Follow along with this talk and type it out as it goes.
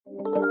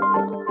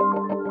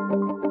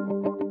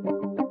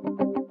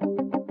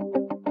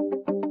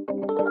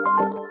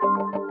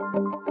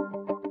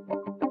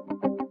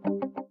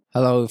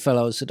Hello,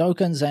 fellow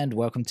Sudokans, and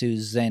welcome to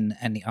Zen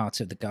and the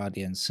Art of the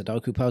Guardian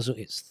Sudoku Puzzle.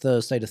 It's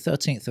Thursday, the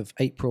 13th of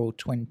April,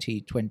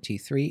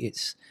 2023.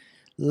 It's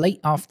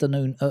late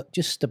afternoon,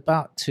 just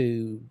about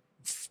to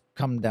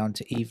come down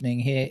to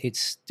evening here. It's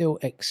still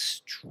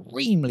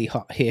extremely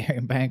hot here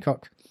in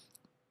Bangkok.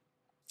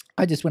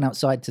 I just went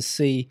outside to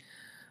see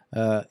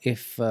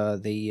if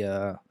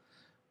the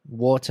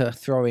water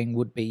throwing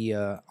would be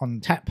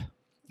on tap.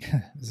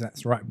 If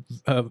that's right,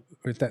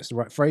 if that's the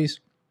right phrase.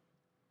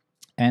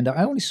 And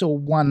I only saw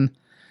one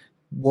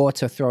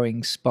water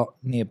throwing spot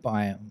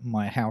nearby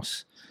my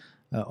house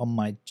on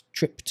my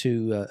trip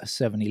to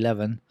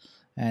 7-Eleven,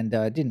 and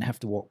I didn't have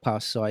to walk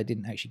past, so I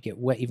didn't actually get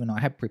wet, even though I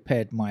had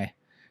prepared my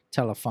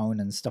telephone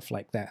and stuff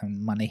like that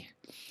and money.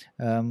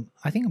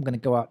 I think I'm going to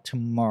go out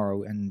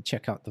tomorrow and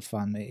check out the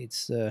fun.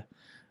 It's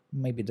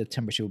maybe the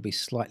temperature will be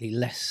slightly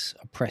less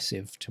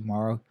oppressive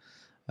tomorrow.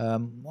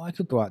 Well, I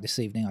could go out this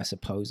evening, I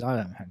suppose. I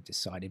haven't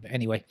decided. But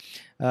anyway,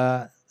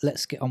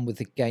 let's get on with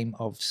the game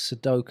of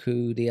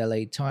Sudoku, the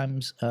LA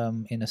Times,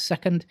 in a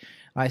second.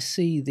 I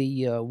see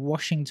the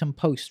Washington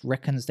Post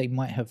reckons they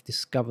might have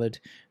discovered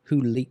who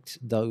leaked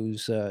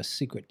those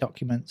secret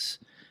documents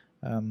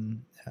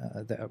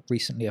that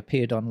recently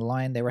appeared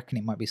online. They reckon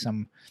it might be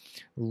some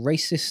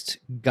racist,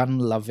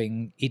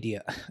 gun-loving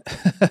idiot.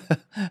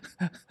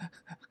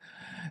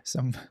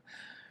 Some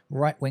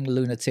right-wing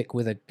lunatic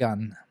with a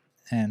gun.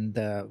 And,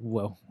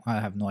 well, I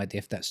have no idea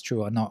if that's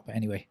true or not. But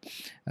anyway,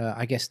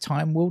 I guess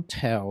time will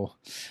tell.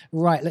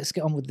 Right, let's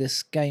get on with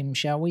this game,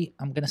 shall we?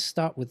 I'm going to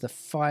start with the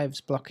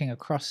 5s blocking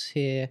across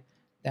here,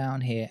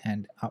 down here,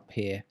 and up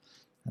here.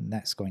 And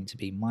that's going to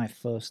be my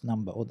first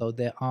number. Although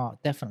there are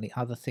definitely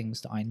other things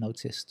that I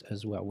noticed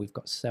as well. We've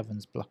got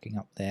 7s blocking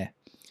up there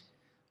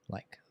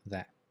like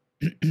that.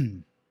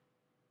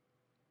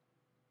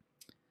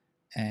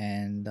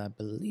 And I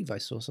believe I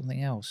saw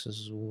something else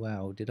as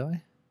well. Did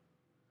I?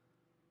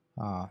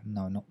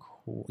 No, not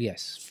cool.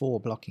 Yes, 4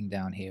 blocking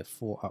down here,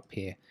 4 up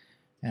here,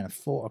 and a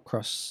 4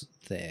 across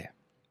there.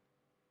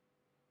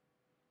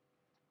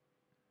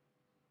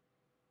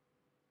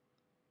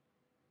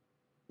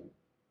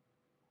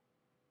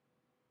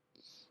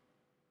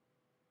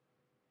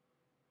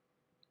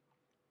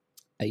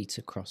 Eight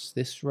across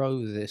this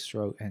row,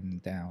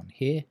 and down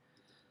here.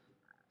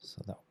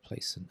 So that'll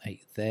place an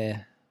 8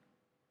 there.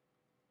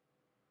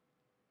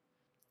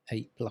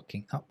 8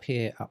 blocking up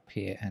here,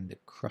 and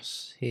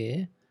across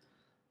here.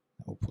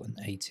 We'll put an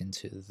 8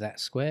 into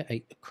that square,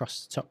 8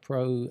 across the top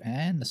row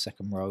and the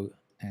second row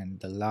and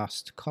the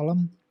last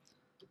column.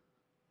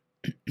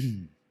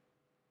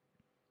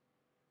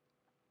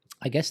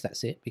 I guess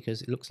that's it,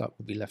 because it looks like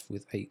we'll be left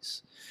with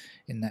 8s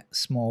in that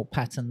small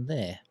pattern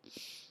there.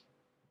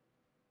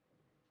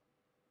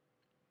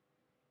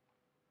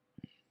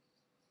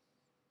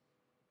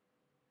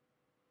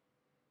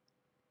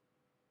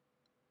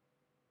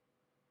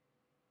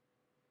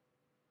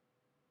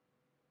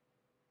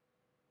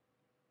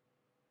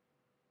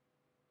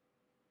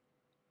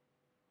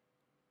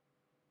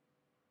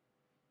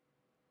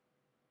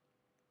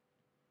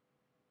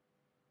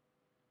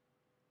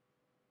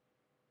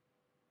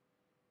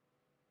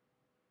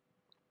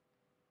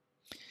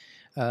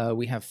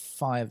 We have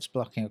 5s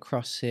blocking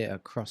across here,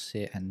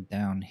 and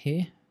down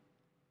here.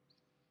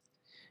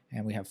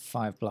 And we have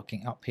 5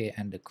 blocking up here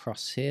and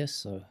across here,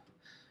 so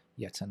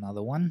yet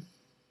another one.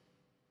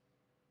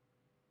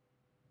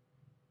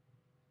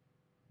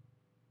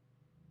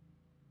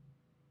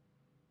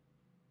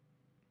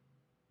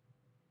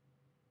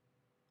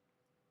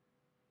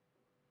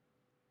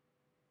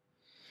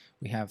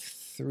 We have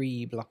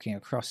 3 blocking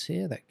across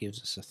here, that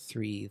gives us a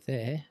 3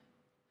 there.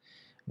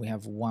 We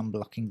have 1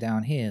 blocking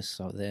down here,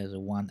 so there's a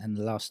 1. And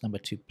the last number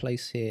to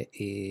place here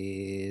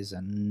is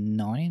a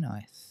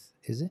 9.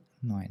 Is it?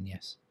 9,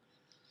 yes.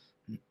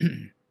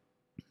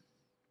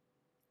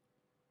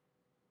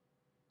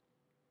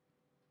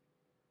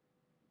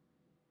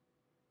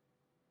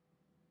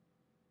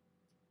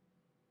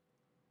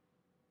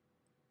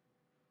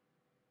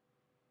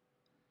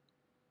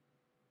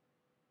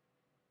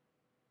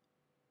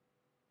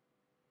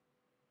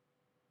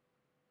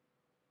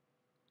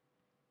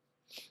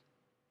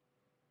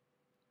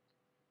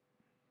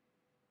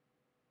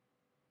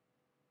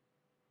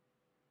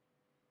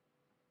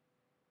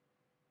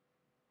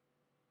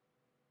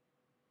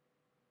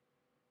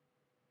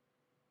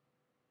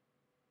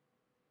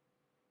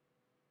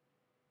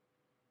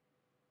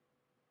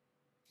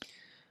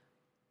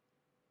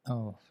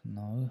 Oh,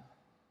 no.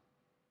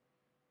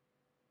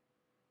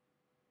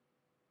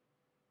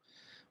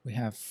 We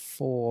have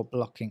 4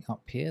 blocking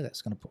up here.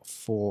 That's going to put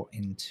 4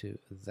 into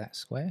that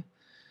square.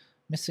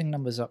 Missing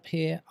numbers up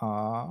here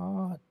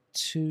are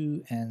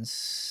 2 and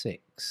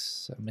 6.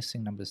 So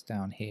missing numbers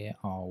down here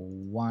are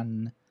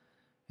 1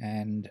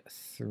 and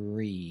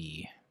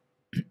 3.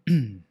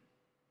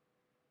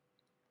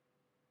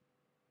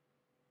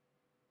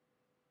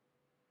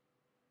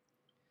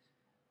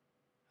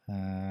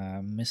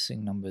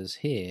 Missing numbers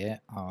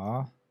here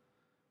are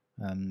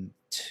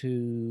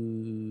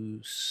 2,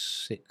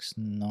 6,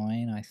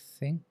 9, I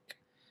think,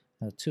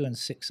 2 and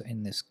 6 are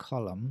in this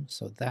column,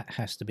 so that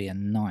has to be a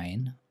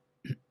 9.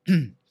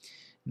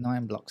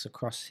 9 blocks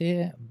across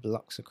here,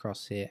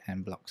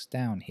 and blocks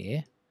down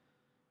here.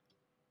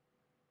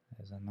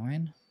 There's a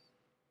 9.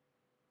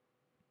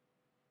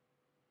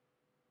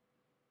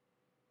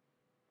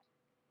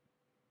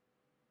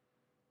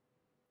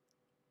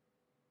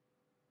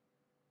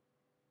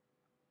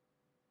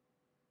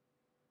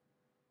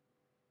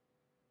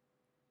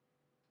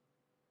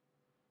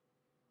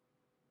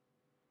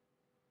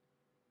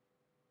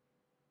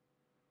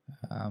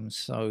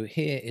 So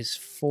here is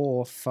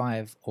 4,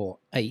 5, or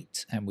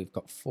 8, and we've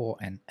got 4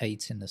 and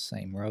 8 in the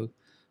same row,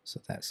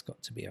 so that's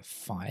got to be a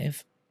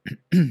 5.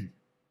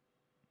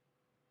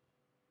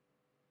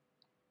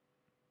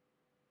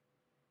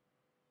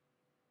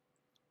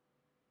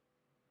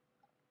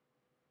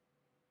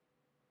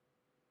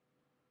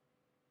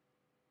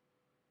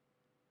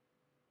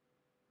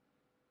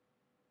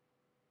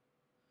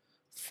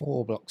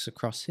 4 blocks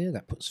across here,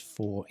 that puts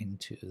 4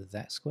 into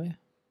that square.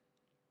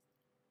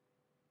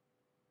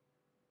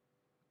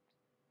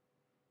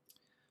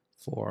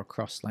 4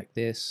 across like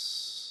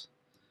this,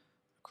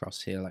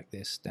 across here like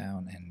this,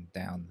 down and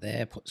down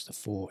there, puts the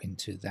 4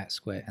 into that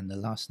square, and the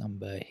last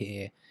number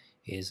here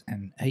is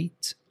an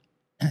 8.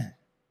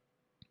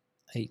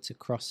 8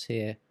 across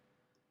here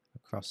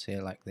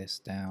like this,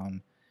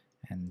 down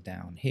and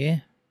down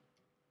here.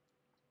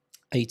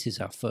 8 is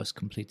our first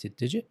completed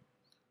digit.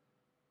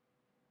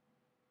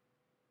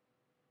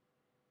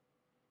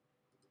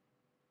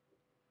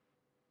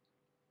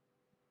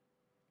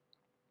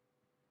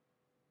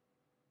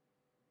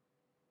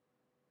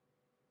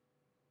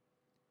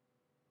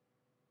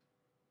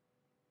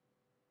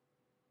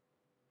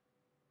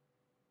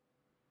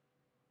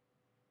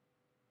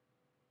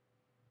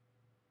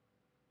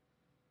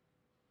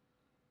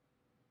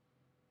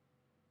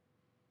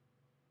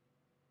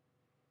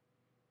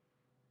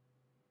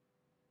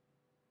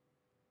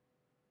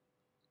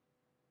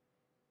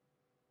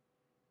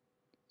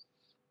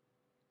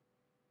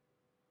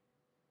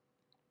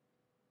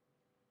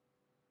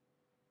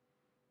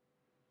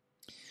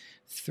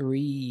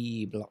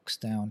 Three blocks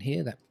down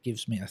here, that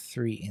gives me a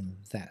 3 in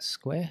that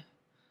square.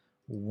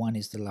 1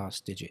 is the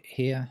last digit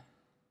here.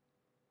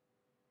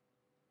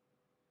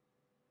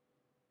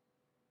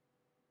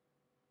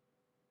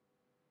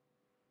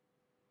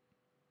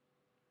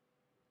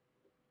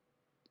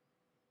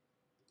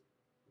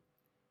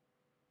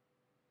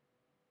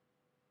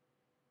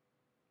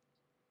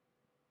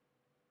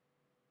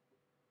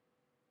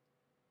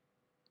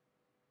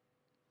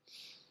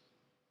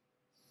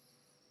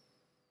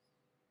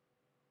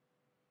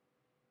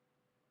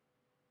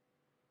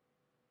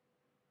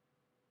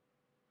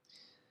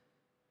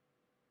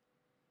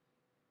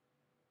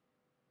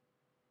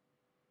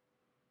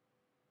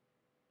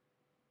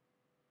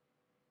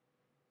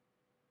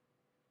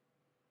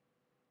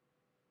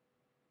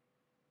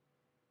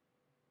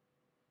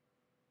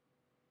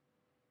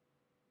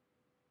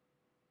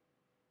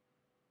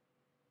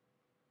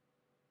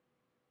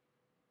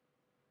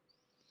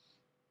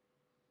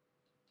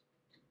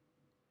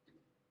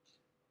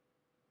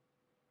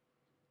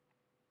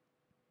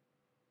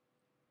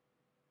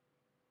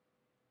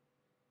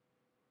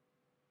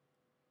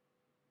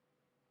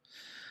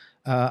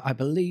 I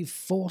believe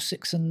 4,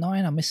 6, and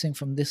 9 are missing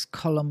from this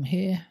column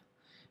here.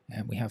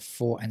 And we have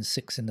 4 and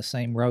 6 in the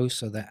same row,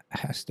 so that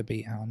has to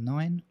be our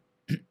 9.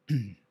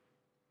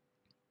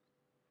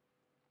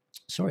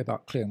 Sorry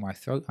about clearing my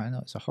throat. I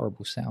know it's a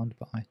horrible sound,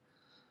 but I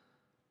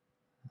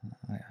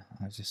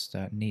just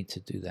need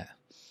to do that.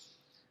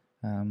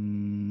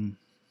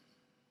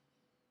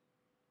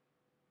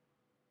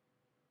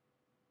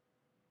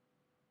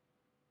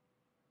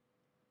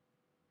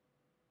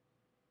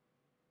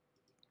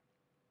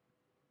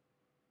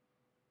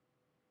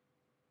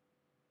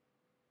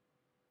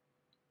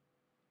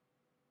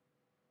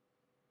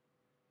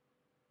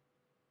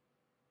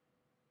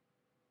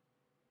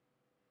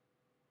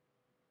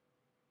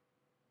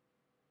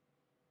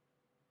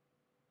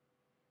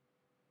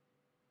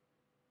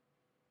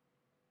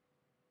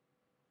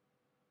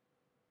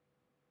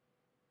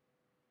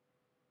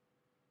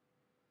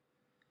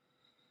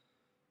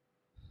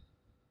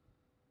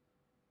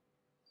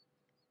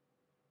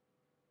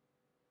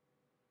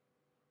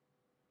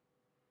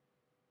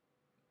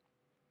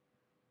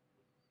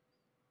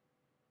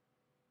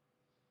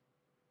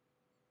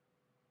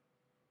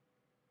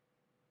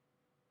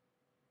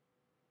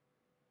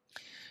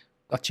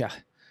 Gotcha.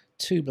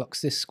 2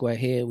 blocks this square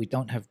here. We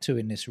don't have 2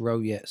 in this row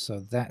yet,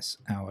 so that's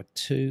our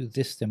 2.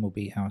 This then will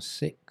be our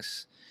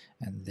 6,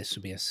 and this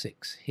will be a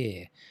 6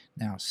 here.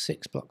 Now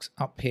 6 blocks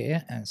up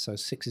here, and so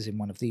 6 is in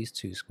one of these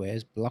 2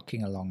 squares,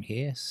 blocking along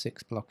here,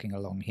 6 blocking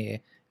along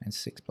here, and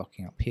 6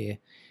 blocking up here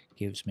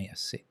gives me a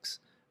 6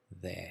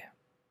 there.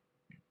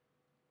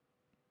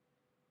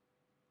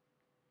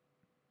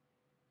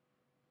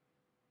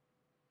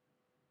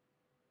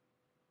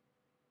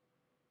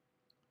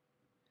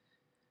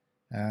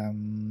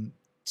 Um,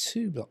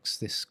 2 blocks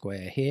this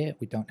square here.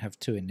 We don't have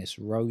 2 in this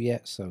row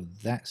yet, so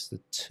that's the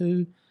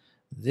 2.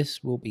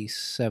 This will be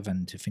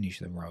 7 to finish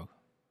the row.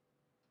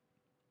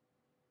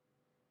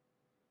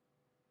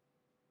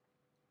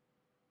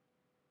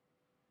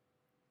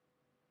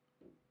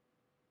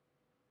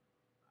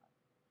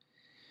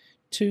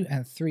 2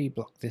 and 3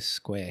 block this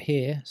square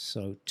here,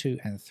 so 2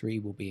 and 3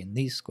 will be in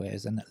these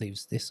squares, and that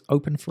leaves this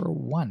open for a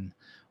 1.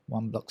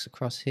 1 blocks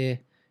across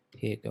here,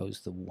 here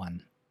goes the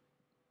 1.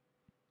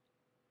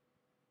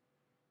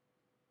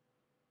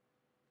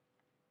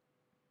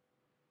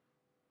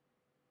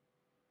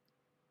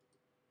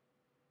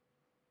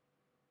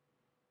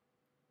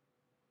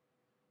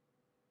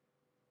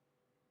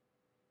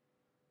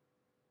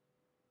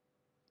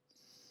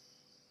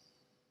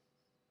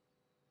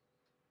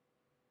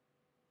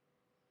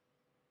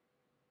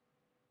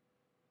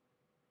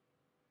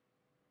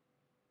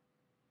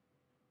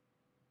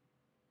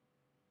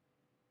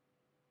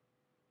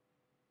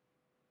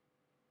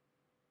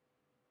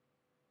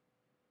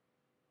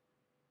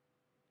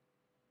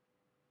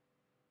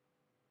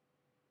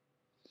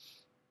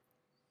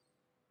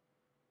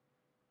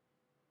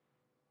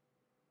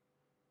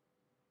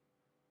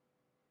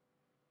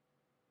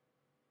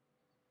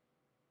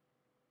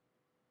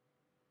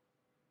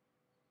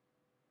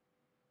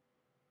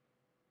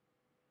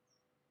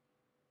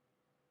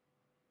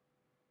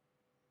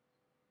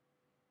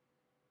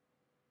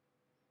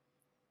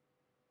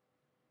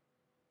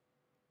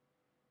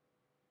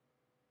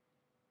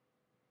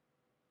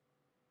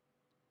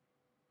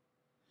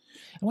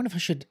 I wonder if I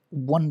should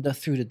wander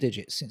through the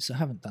digits, since I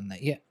haven't done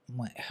that yet.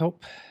 Might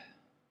help.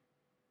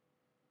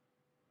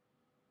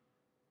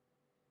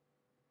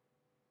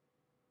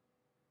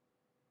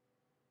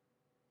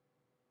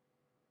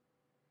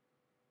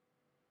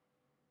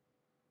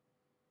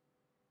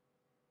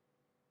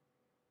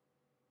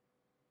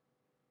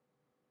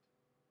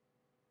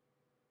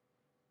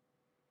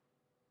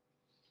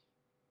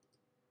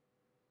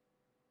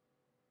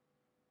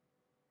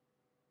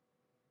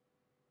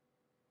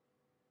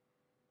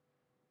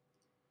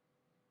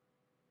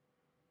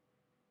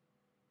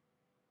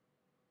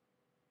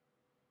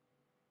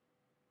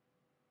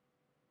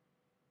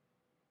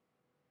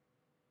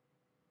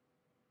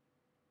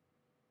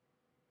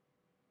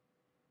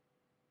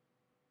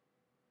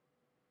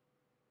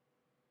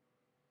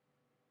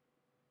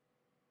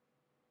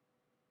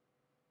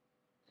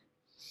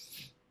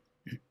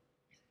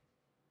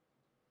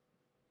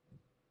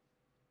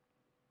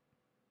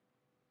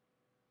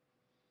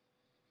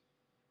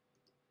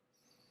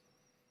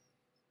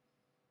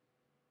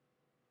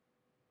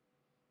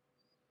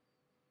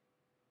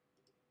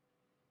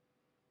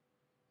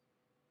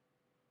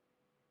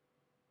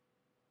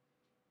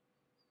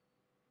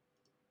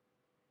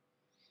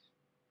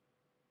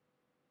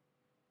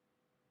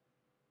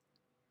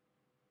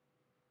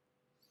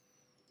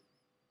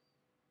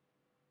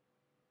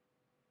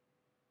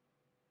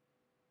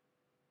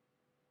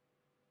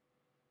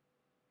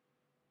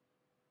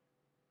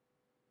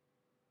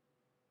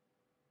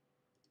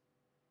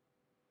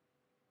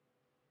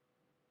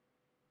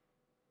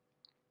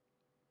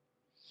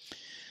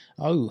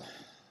 Oh.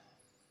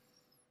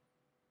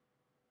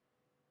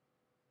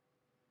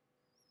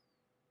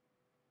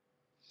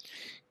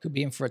 Could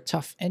be in for a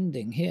tough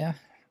ending here.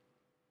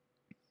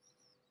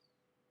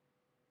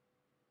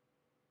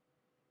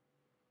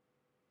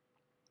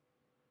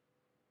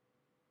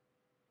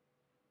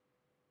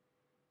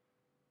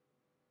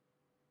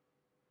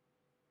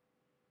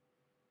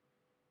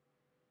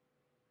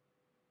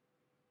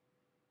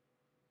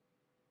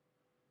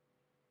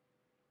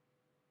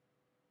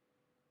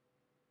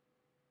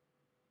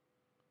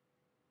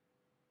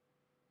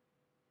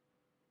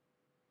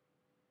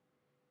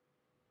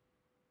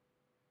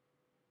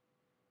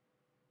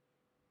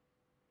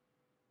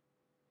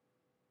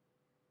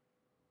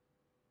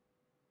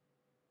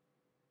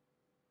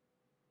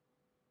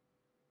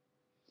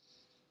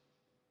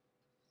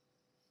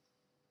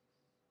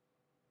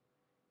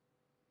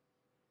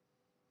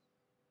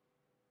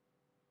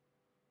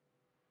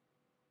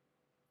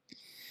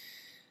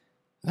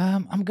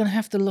 I'm going to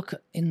have to look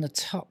in the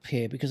top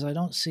here, because I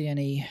don't see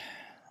any.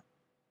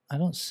 I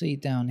don't see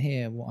down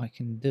here what I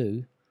can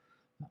do.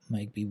 That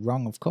may be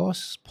wrong, of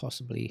course,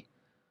 possibly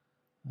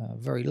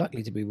very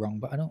likely to be wrong,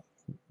 but I don't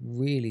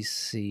really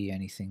see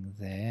anything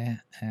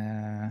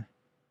there.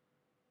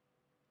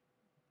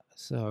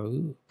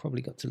 So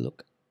probably got to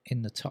look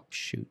in the top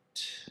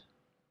chute.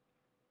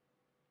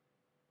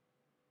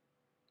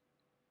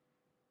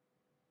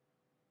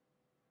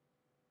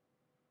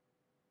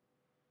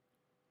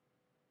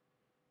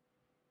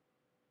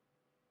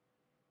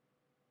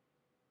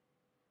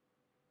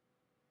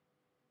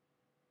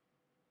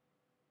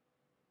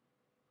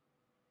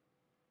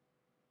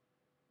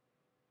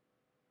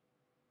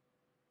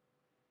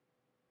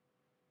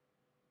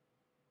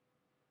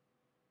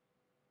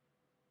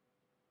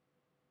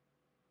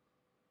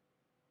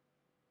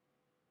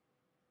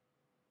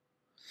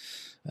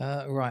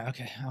 Right,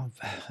 okay.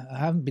 I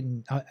haven't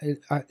been.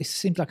 It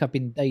seems like I've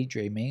been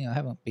daydreaming. I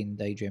haven't been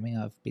daydreaming.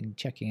 I've been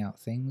checking out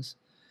things,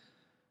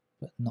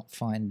 but not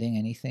finding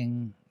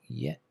anything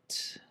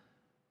yet.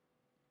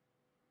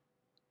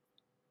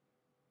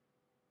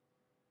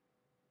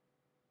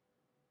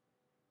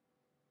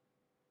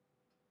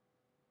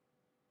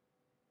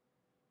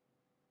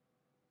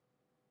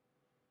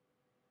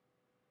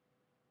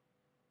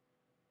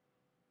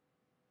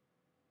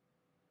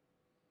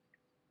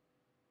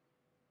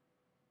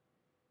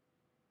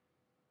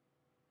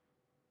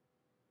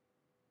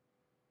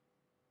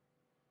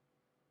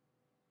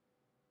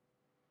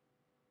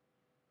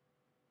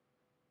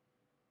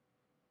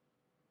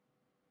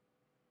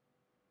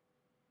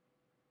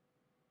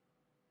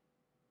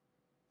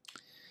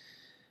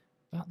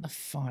 about the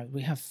 5?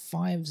 We have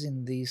 5s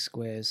in these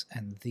squares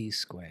and these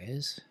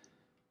squares.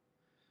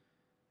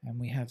 And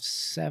we have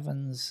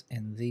 7s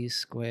in these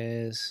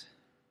squares.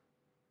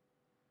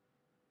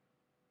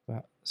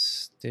 But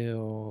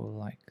still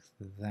like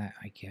that,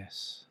 I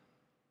guess.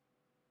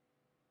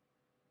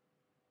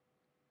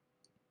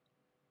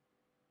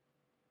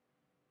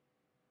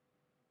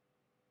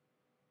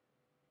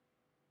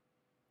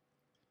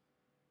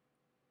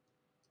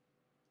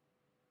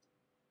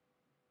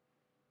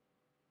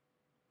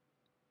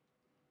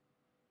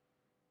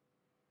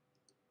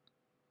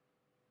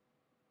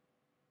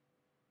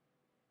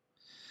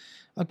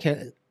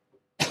 Okay,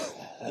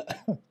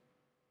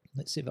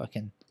 let's see if I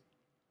can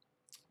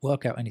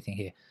work out anything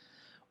here.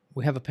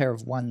 We have a pair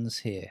of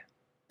 1s here.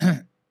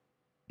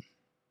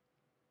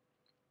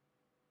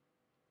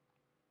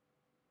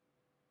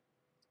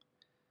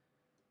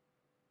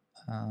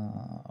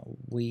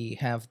 We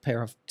have a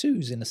pair of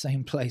 2s in the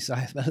same place,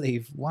 I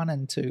believe. 1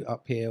 and 2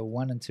 up here,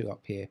 1 and 2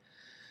 up here.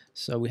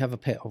 So we have a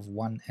pair of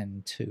 1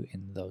 and 2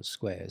 in those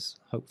squares.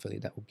 Hopefully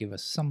that will give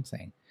us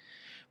something.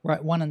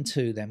 Right, 1 and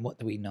 2 then, what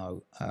do we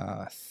know?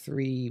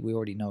 3 we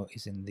already know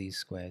is in these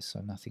squares,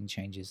 so nothing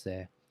changes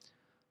there.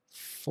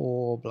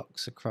 4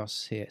 blocks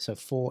across here, so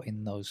 4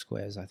 in those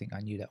squares. I think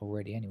I knew that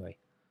already anyway.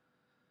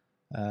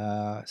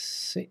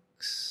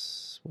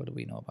 6, what do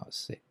we know about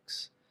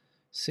 6?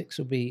 6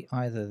 will be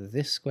either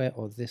this square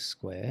or this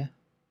square.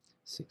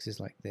 6 is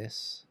like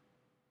this.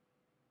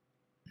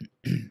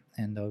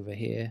 And over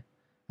here.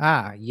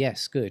 Ah,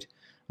 yes, good.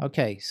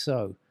 Okay,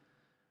 so,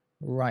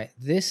 right,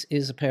 this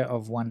is a pair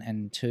of 1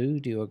 and 2.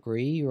 Do you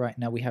agree? Right,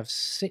 now we have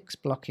 6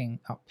 blocking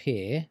up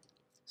here.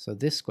 So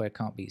this square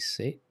can't be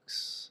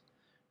 6.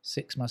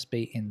 6 must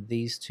be in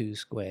these 2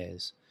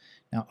 squares.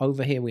 Now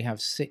over here we have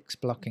 6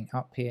 blocking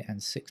up here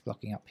and 6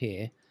 blocking up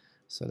here.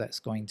 So that's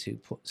going to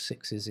put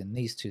 6s in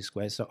these 2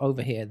 squares. So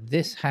over here,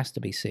 this has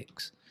to be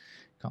 6.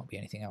 Can't be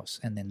anything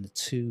else. And then the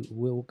 2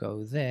 will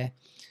go there.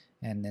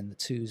 And then the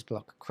 2s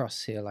block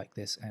across here like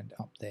this and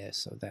up there.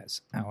 So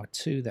that's our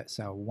 2. That's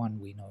our 1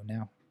 we know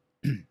now.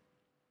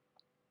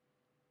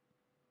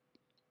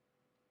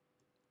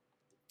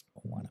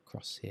 1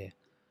 across here.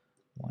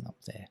 1 up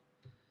there.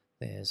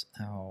 There's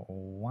our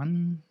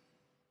 1.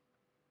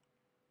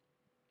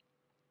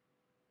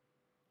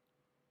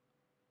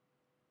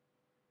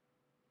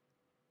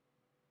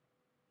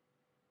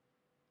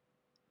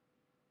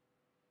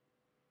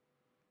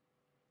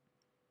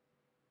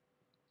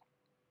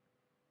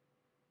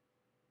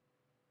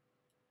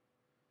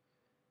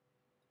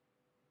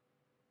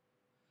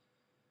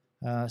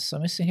 So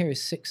missing here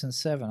is 6 and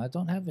 7. I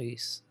don't have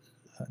these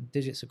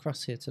digits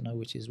across here to know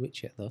which is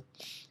which yet, though.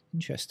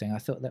 Interesting. I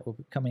thought that would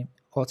be coming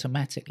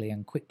automatically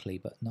and quickly,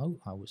 but no,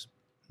 I was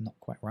not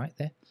quite right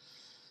there.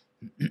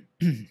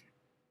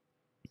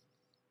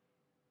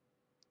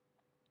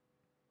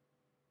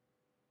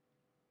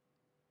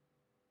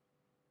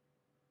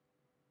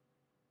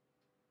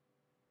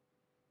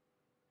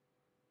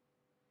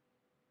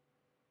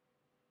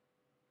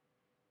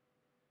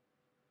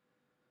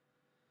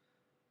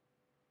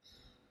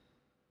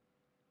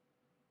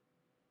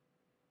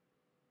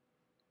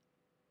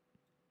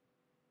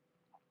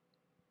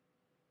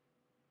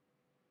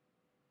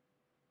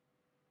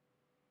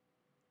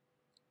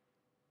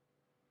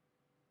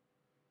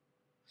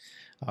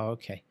 Oh,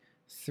 okay.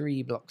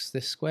 3 blocks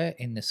this square.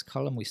 In this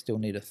column, we still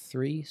need a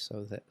 3,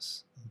 so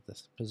that's the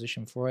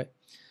position for it.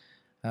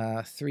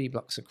 3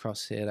 blocks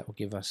across here, that will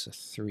give us a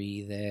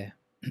 3 there.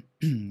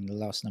 The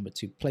last number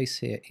to place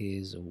here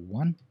is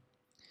 1.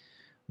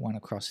 1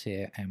 across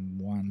here and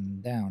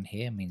 1 down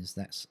here means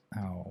that's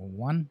our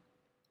 1.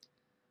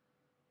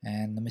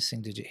 And the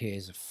missing digit here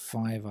is a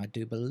 5, I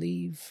do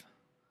believe.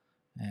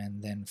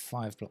 And then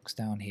 5 blocks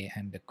down here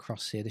and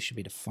across here, this should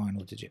be the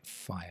final digit,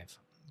 5.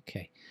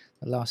 Okay,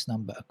 the last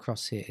number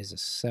across here is a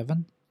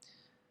 7.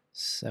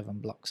 7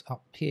 blocks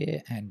up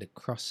here and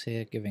across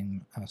here,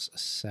 giving us a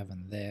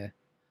 7 there.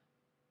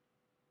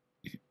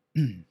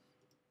 2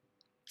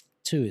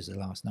 is the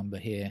last number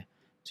here.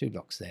 2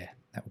 blocks there.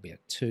 That will be a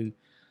 2.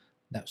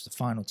 That's the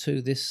final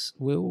 2. This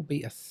will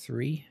be a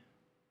 3.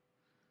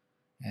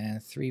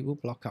 And 3 will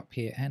block up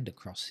here and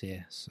across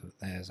here. So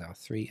there's our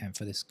 3. And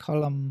for this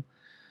column,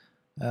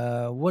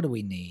 what do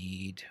we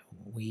need?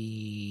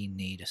 We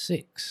need a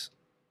 6.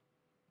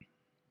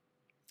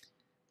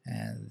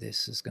 And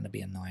this is going to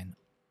be a 9.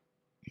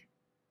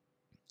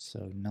 So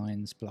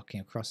 9's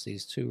blocking across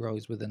these 2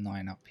 rows with a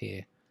 9 up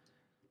here.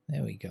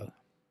 There we go.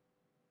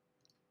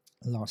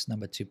 Last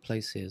number to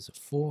place here is a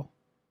 4.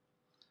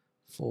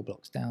 4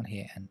 blocks down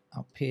here and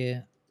up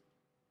here.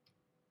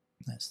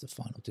 That's the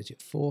final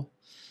digit, 4.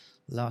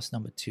 Last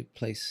number to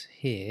place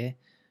here,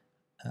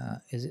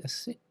 is it a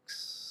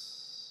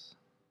 6?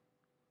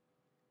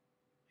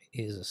 It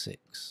is a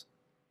 6.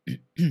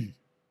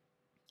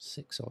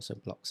 6 also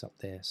blocks up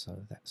there,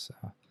 so that's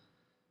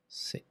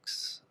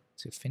 6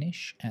 to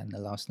finish. And the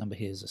last number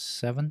here is a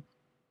 7.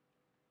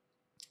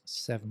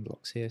 7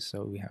 blocks here,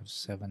 so we have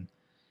 7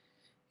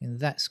 in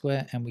that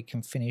square, and we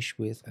can finish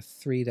with a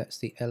 3. That's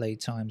the LA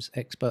Times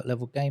expert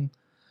level game.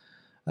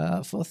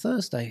 for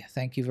Thursday.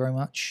 Thank you very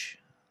much.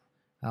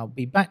 I'll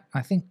be back,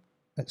 I think,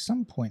 at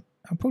some point.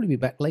 I'll probably be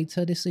back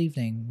later this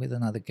evening with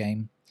another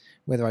game.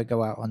 Whether I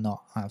go out or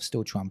not, I'll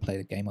still try and play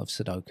the game of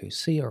Sudoku.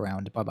 See you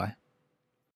around. Bye-bye.